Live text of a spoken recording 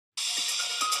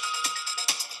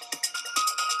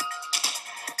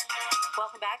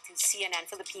Welcome back to CNN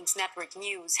Philippines Network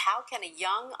News. How can a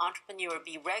young entrepreneur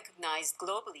be recognized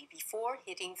globally before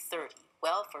hitting 30?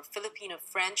 Well, for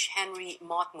Filipino-French Henry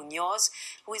Motte Muñoz,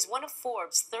 who is one of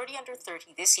Forbes 30 under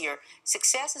 30 this year,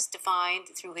 success is defined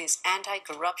through his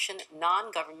anti-corruption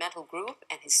non-governmental group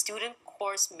and his student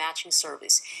course matching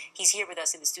service. He's here with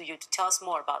us in the studio to tell us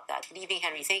more about that. Good evening,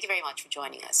 Henry. Thank you very much for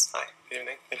joining us. Hi, good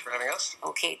evening. Thank you for having us.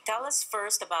 Okay, tell us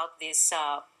first about this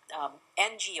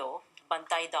NGO,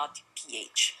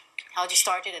 Bantay.ph. How did you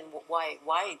start it and why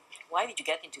did you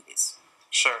get into this?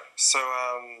 Sure. So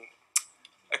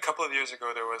a couple of years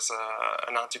ago, there was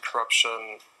an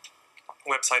anti-corruption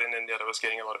website in India that was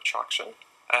getting a lot of traction.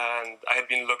 And I had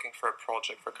been looking for a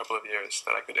project for a couple of years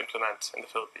that I could implement in the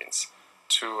Philippines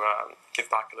to give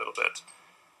back a little bit.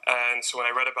 And so when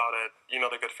I read about it,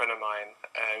 emailed a good friend of mine,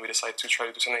 and we decided to try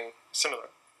to do something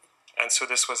similar. And so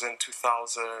this was in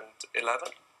 2011,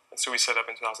 and so we set up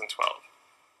in 2012.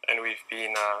 And we've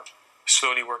been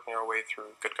slowly working our way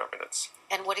through good governance.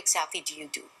 And what exactly do you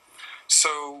do?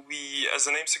 So we, as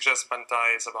the name suggests,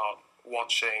 Bantay is about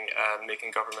watching and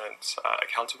making government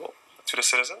accountable to the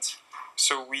citizens.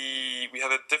 So we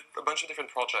have a bunch of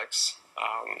different projects.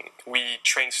 We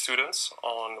train students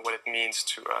on what it means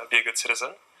to be a good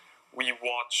citizen. We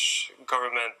watch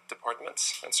government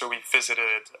departments, and so we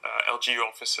visited LGU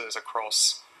offices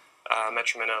across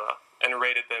Metro Manila and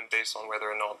rated them based on whether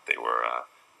or not they were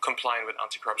complying with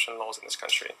anti-corruption laws in this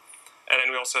country. And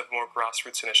then we also have more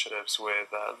grassroots initiatives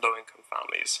with low-income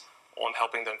families on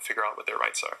helping them figure out what their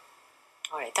rights are.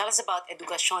 All right, tell us about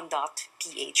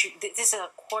education.ph. This is a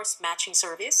course matching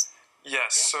service?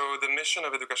 Yes, so the mission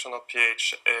of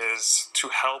education.ph is to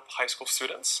help high school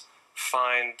students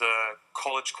find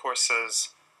college courses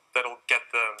that'll get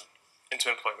them into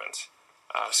employment.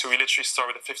 So we literally start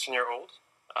with a 15-year-old,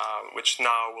 which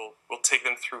now will take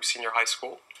them through senior high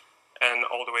school and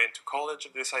all the way into college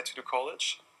if they decide to do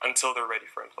college until they're ready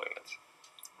for employment.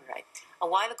 All right. A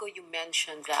while ago you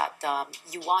mentioned that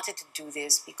you wanted to do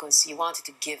this because you wanted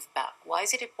to give back. Why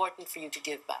is it important for you to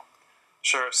give back?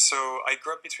 Sure. So I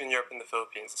grew up between Europe and the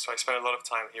Philippines, so I spent a lot of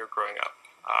time here growing up.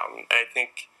 And I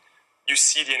think you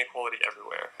see the inequality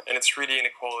everywhere. And it's really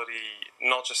inequality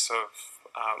not just of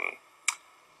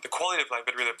the quality of life,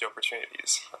 but really of the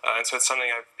opportunities. And so it's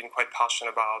something I've been quite passionate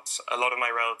about. A lot of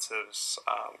my relatives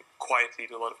quietly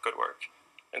do a lot of good work.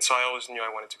 And so I always knew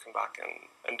I wanted to come back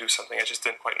and do something. I just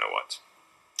didn't quite know what.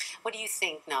 What do you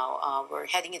think now? We're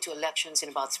heading into elections in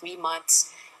about 3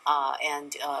 months,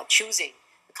 and choosing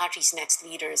the country's next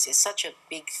leaders is such a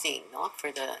big thing, no,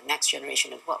 for the next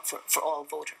generation and for all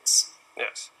voters.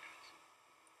 Yes.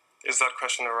 Is that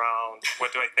question around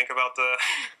what do I think about the?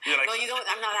 No, you don't.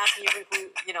 I'm not asking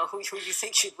you who you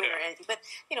think should win or anything. But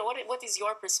what is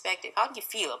your perspective? How do you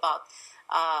feel about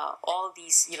all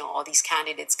these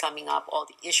candidates coming up, all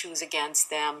the issues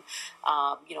against them?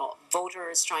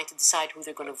 Voters trying to decide who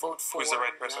they're going to vote for. Who's the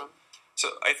right person?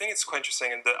 So I think it's quite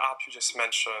interesting. In the app you just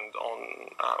mentioned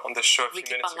on the show a few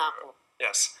minutes ago.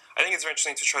 Yes, I think it's very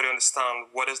interesting to try to understand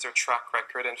what is their track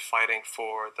record in fighting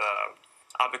for the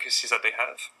advocacies that they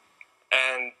have,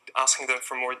 and asking them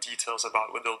for more details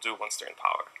about what they'll do once they're in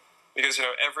power. Because,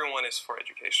 everyone is for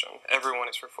education, everyone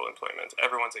is for full employment,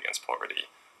 everyone's against poverty.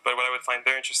 But what I would find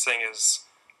very interesting is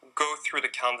go through the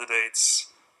candidates'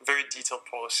 very detailed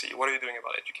policy. What are you doing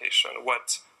about education?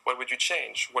 What would you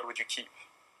change? What would you keep?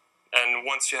 And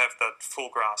once you have that full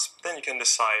grasp, then you can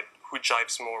decide who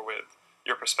jives more with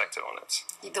your perspective on it.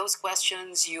 Those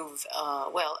questions you've,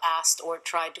 asked or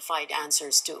tried to find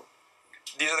answers to.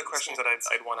 These are the questions that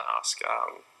I'd want to ask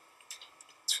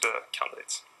to the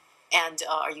candidates. And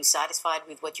are you satisfied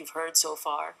with what you've heard so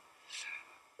far?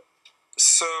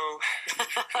 So,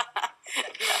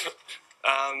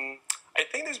 I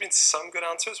think there's been some good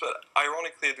answers, but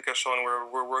ironically, Education,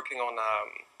 we're working on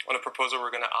a proposal.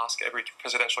 We're going to ask every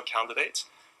presidential candidate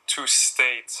to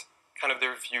state kind of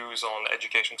their views on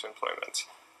education to employment.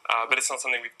 But it's not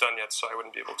something we've done yet, so I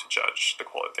wouldn't be able to judge the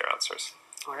quality of their answers.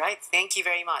 All right. Thank you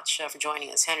very much for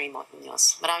joining us, Henry Motte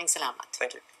Muñoz. Maraming salamat.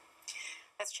 Thank you.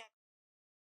 Let's check.